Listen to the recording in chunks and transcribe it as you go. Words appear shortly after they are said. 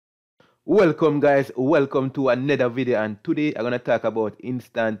Welcome guys, welcome to another video, and today I'm gonna talk about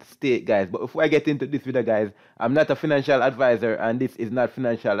instant stake guys. But before I get into this video guys, I'm not a financial advisor and this is not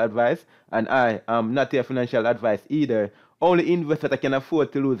financial advice, and I am not a financial advice either. Only invest what I can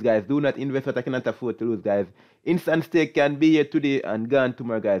afford to lose guys. Do not invest what I cannot afford to lose guys. Instant stake can be here today and gone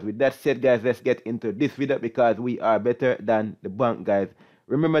tomorrow guys. With that said guys, let's get into this video because we are better than the bank guys.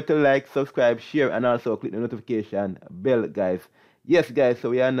 Remember to like, subscribe, share, and also click the notification bell guys. Yes guys,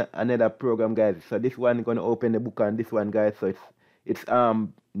 so we are on another program guys. So this one gonna open the book on this one guys. So it's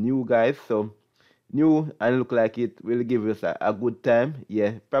new guys. So new and look like it will give us a good time.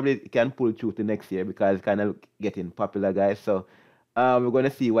 Yeah, probably can pull through to next year because it's kind of getting popular guys. So we're gonna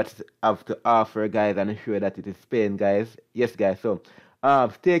see what's have to offer guys and ensure that it is paying guys. Yes guys. So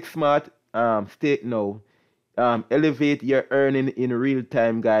stake smart, stake now. Elevate your earning in real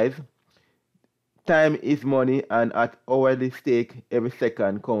time guys. Time is money, and at hourly stake, every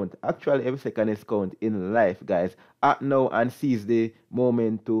second count. Actually, every second is count in life, guys. Act now and seize the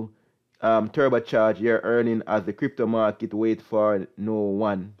moment to turbocharge your earning as the crypto market wait for no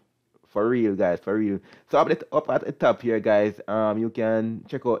one. For real, guys, for real. So up at the top here, guys, you can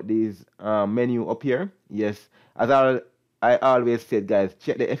check out this menu up here. Yes, as I always said, guys,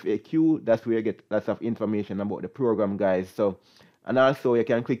 check the FAQ. That's where you get lots of information about the program, guys. So. And also you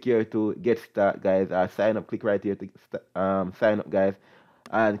can click here to get started guys, or sign up. Click right here to sign up guys,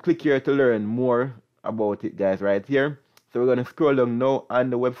 and click here to learn more about it guys, right here. So we're going to scroll down now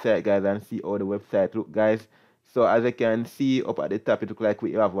on the website guys and see how the website look guys. So as you can see up at the top, it look like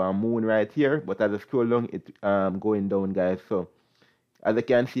we have a moon right here, but as I scroll down it going down guys. So as you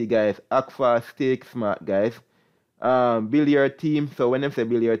can see guys, act fast, stake smart guys. Build your team. So when I say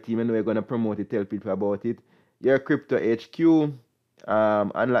build your team, and we're going to promote it, tell people about it. Your crypto HQ,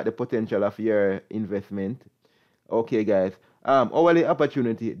 unlock the potential of your investment. Okay guys, hourly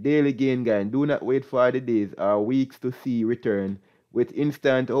opportunity, daily gain guys. Do not wait for the days or weeks to see return. With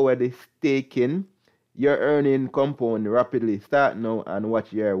instant hourly staking, your earning compound rapidly. Start now and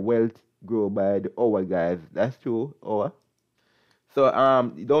watch your wealth grow by the hour guys. That's true, hour. So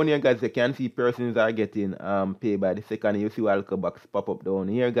down here guys, you can see persons are getting paid by the second. You see welcome box pop up down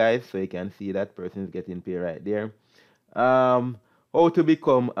here guys, so you can see that person is getting paid right there. How to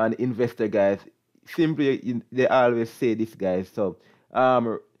become an investor guys. Simply they always say this guys. So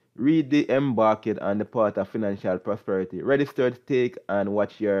read the embarked on the path of financial prosperity. Register to take and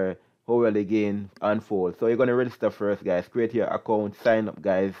watch your hourly gain unfold. So you're gonna register first guys, create your account, sign up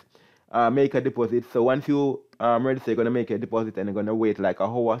guys, make a deposit. So once you register, you're gonna make a deposit and you're gonna wait like a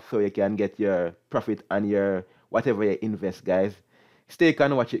hour so you can get your profit and your whatever you invest guys. Stake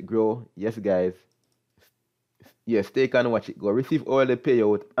and watch it grow. Yes guys. Yes, stake and watch it go. Receive all the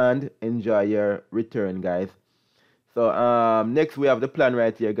payout and enjoy your return, guys. So next we have the plan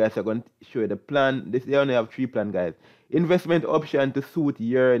right here, guys. I'm going to show you the plan. They only have 3 plan, guys. Investment option to suit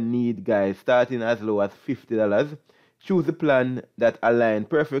your need, guys. Starting as low as $50. Choose the plan that aligns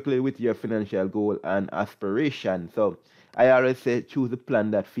perfectly with your financial goal and aspiration. So I always say choose the plan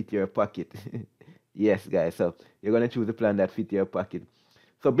that fit your pocket. Yes, guys. So you're gonna choose the plan that fit your pocket.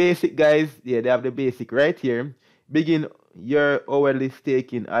 So basic, guys. Yeah, they have the basic right here. Begin your hourly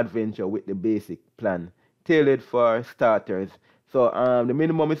staking adventure with the basic plan, tailored for starters. So the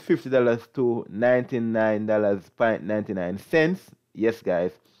minimum is $50 to $99.99. Yes,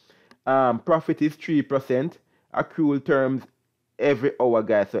 guys. Profit is 3%. Accrual terms every hour,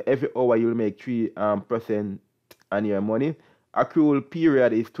 guys. So every hour you'll make 3% on your money. Accrual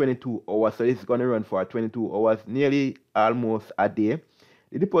period is 22 hours. So this is gonna run for 22 hours, nearly almost a day.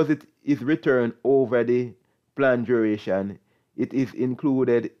 The deposit is returned over the plan duration. It is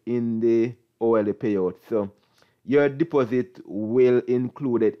included in the hourly payout. So your deposit will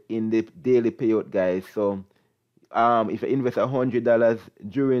include it in the daily payout, guys. So if you invest $100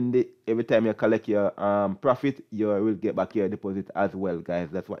 during the every time you collect your profit, you will get back your deposit as well, guys.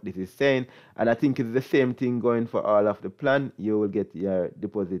 That's what this is saying, and I think it's the same thing going for all of the plan. You will get your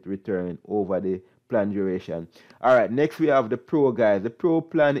deposit return over the plan duration. All right, next we have the pro, guys. The pro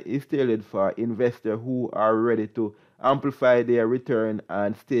plan is tailored for investors who are ready to amplify their return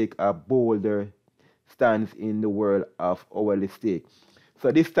and take a bolder stance in the world of hourly stake.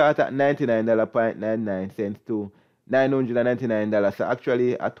 So this starts at $99.99 to $999. So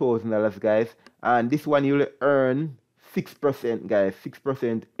actually $1,000, guys. And this one you'll earn 6%, guys.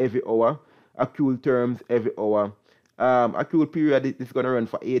 6% every hour. Accrual terms every hour. Accrual period is gonna run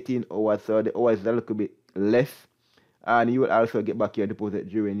for 18 hours, so the hours is a little bit less. And you will also get back your deposit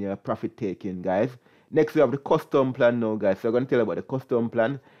during your profit taking, guys. Next we have the custom plan now, guys. So I'm gonna tell you about the custom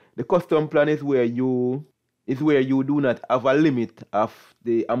plan. The custom plan is where you is where you do not have a limit of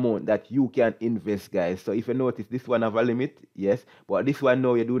the amount that you can invest, guys. So if you notice, this one have a limit, yes, but this one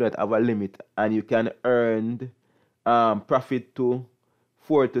now you do not have a limit, and you can earn profit to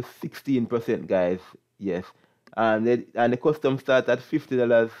 4 to 16%, guys. Yes, and the custom start at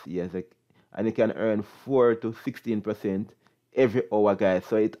 $50. Yes, and you can earn 4 to 16% every hour, guys.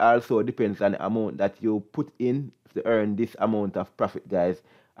 So it also depends on the amount that you put in to earn this amount of profit, guys.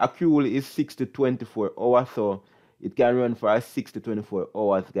 Accrual is 6 to 24 hours, so it can run for 6 to 24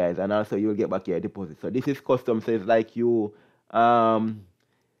 hours, guys, and also you'll get back your deposit. So this is custom, so it's like you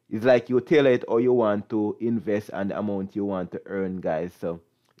tailor it or you want to invest and the amount you want to earn, guys. So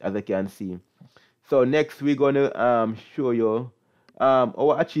as I can see. So next we're gonna show you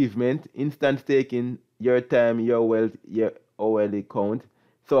our achievement, instant staking, your time, your wealth, your hourly count.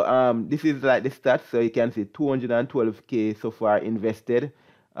 So this is like the stats. So you can see 212K so far invested.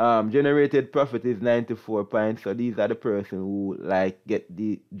 Generated profit is 94 points. So these are the person who like get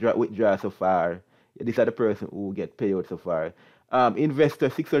the withdraw so far. These are the person who get payout so far. Investor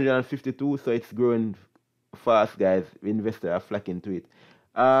 652. So it's growing fast, guys. Investor are flocking to it.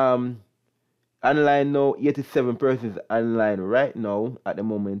 Online now, 87% is online right now at the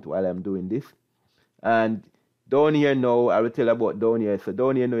moment while I'm doing this. And down here now, I will tell you about down here. So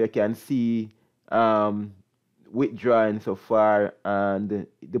down here now you can see withdrawing so far and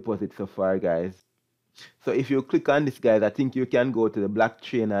deposit so far, guys. So if you click on this, guys, I think you can go to the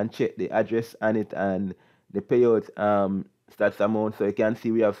blockchain and check the address on it and the payout stats amount. So you can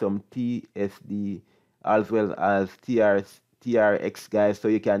see we have some TSD as well as TRX, guys. So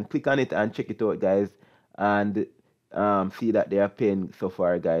you can click on it and check it out, guys, and see that they are paying so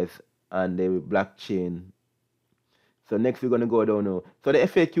far, guys, on the blockchain. So next we're gonna go down now. So the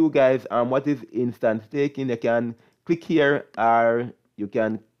FAQ, guys, what is instant staking? You can click here, or you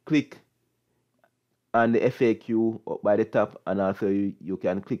can click on the FAQ up by the top, and also you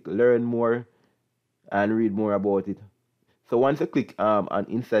can click learn more and read more about it. So once you click on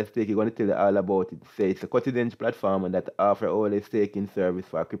instant stake, you're going to tell you all about it. Say it's a cutting-edge platform that offer all the staking service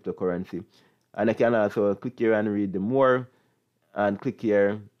for cryptocurrency. And I can also click here and read the more, and click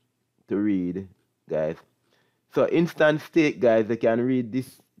here to read, guys. So instant stake, guys, you can read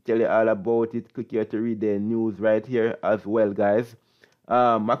this, tell you all about it. Click here to read the news right here as well, guys.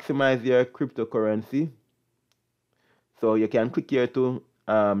 Maximize your cryptocurrency. So you can click here to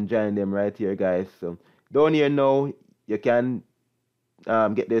join them right here, guys. So down here now, you can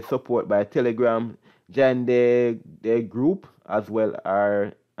get the support by Telegram, join the group as well,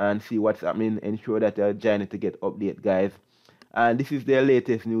 and see what's happening. Ensure that you join it to get update, guys. And this is their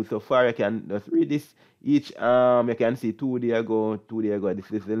latest news so far. You can just read this each. You can see 2 days ago.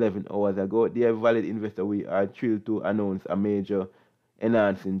 This is 11 hours ago. Dear valid investor, we are thrilled to announce a major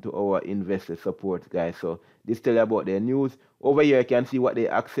enhancing to our investor support, guys. So this tell you about their news. Over here you can see what they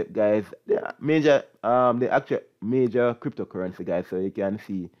accept, guys. The actual major cryptocurrency, guys. So you can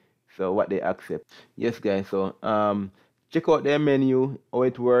see what they accept. Yes, guys. So check out their menu, how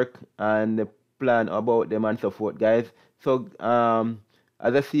it work, and the plan about them and so forth, guys. So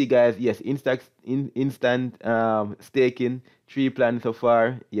as I see, guys, yes, instant staking, 3 plans so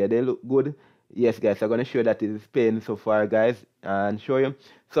far. Yeah, they look good. Yes, guys, I'm gonna show that it is paying so far, guys, and show you.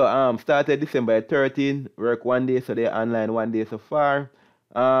 So started December 13, work 1 day, so they're online 1 day so far.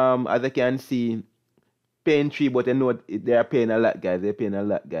 As I can see, paying 3, but I know they are paying a lot, guys. They're paying a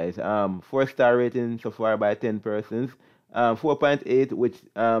lot, guys. 4-star rating so far by 10 persons. 4.8, which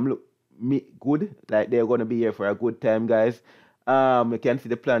look good, like they're gonna be here for a good time, guys. You can see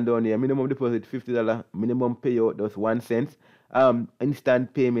the plan down here. Minimum deposit $50, minimum payout just 1 cent.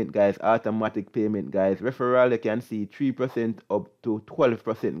 Instant payment, guys, automatic payment, guys. Referral, you can see 3% up to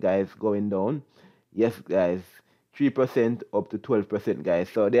 12%, guys, going down. Yes, guys, 3% up to 12%, guys.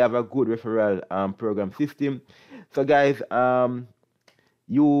 So they have a good referral program system. So guys,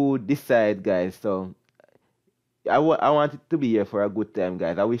 you decide, guys. So I want it to be here for a good time,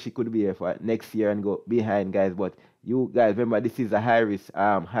 guys. I wish it could be here for next year and go behind, guys. But you guys remember, this is a high risk,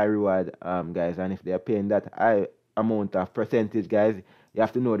 high reward, guys. And if they're paying that high amount of percentage, guys, you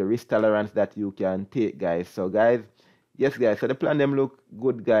have to know the risk tolerance that you can take, guys. So guys, yes, guys, so the plan them look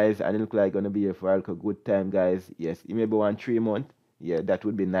good, guys, and it look like gonna be here for a good time, guys. Yes, it may be 1-3 month. Yeah, that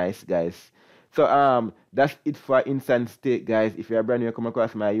would be nice, guys. So that's it for instant stake, guys. If you're brand new, come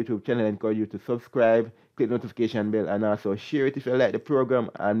across my YouTube channel, I encourage you to subscribe, click the notification bell, and also share it if you like the program.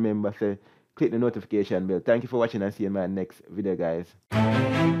 And remember, say click the notification bell. Thank you for watching, and see you in my next video, guys.